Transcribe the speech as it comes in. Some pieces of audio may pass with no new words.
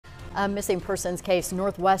A missing persons case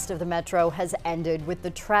northwest of the metro has ended with the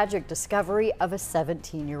tragic discovery of a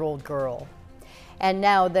 17-year-old girl. And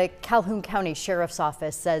now the Calhoun County Sheriff's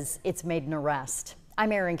Office says it's made an arrest.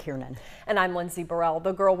 I'm Erin Kiernan. And I'm Lindsay Burrell.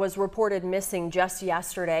 The girl was reported missing just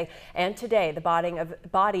yesterday, and today the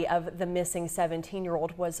body of the missing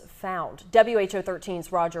 17-year-old was found. WHO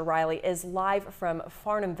 13's Roger Riley is live from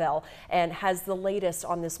Farnhamville and has the latest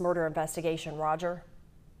on this murder investigation. Roger?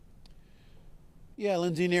 Yeah,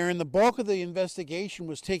 Lindsay and Aaron, the bulk of the investigation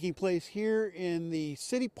was taking place here in the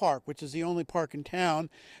city park, which is the only park in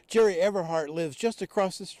town. Jerry Everhart lives just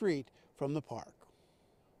across the street from the park.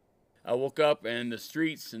 I woke up and the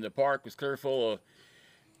streets and the park was clear full of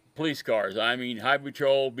police cars. I mean, Highway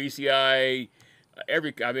Patrol, BCI, I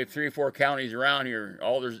mean, 3 or 4 counties around here.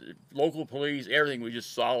 There's local police, everything was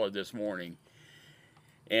just solid this morning.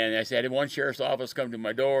 And I said, I had one sheriff's office come to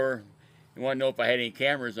my door. They wanted to know if I had any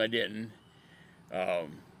cameras, and I didn't.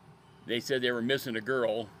 They said they were missing a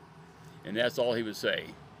girl, and that's all he would say.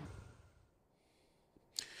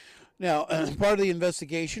 Now, part of the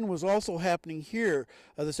investigation was also happening here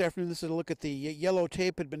this afternoon. This is a look at the yellow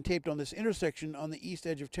tape had been taped on this intersection on the east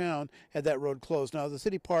edge of town, had that road closed. Now, the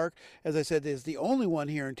city park, as I said, is the only one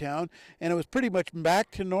here in town, and it was pretty much back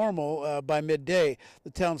to normal by midday. The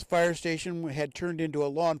town's fire station had turned into a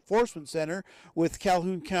law enforcement center with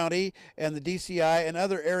Calhoun County and the DCI and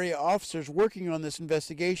other area officers working on this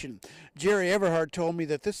investigation. Jerry Everhart told me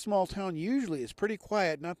that this small town usually is pretty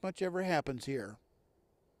quiet. Not much ever happens here.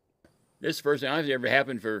 This is the first time I've ever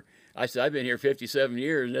happened I said, I've been here 57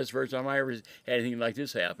 years, and that's the first time I ever had anything like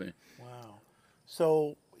this happen. Wow.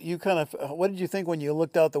 So you kind of, what did you think when you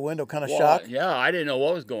looked out the window? Kind of shocked? Yeah, I didn't know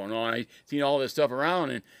what was going on. I seen all this stuff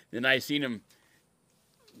around, and then I seen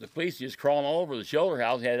the police just crawling all over the shelter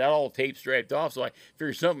house, had that all taped straight off, so I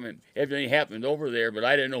figured everything happened over there, but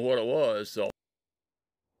I didn't know what it was, so.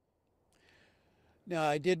 Now,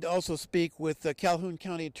 I did also speak with Calhoun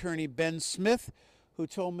County Attorney Ben Smith, who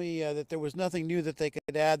told me that there was nothing new that they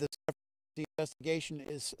could add. The investigation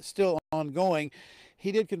is still ongoing.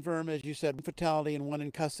 He did confirm, as you said, one fatality and 1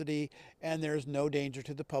 in custody, and there's no danger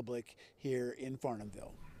to the public here in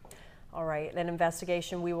Farnhamville. All right, an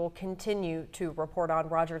investigation we will continue to report on.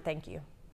 Roger, thank you.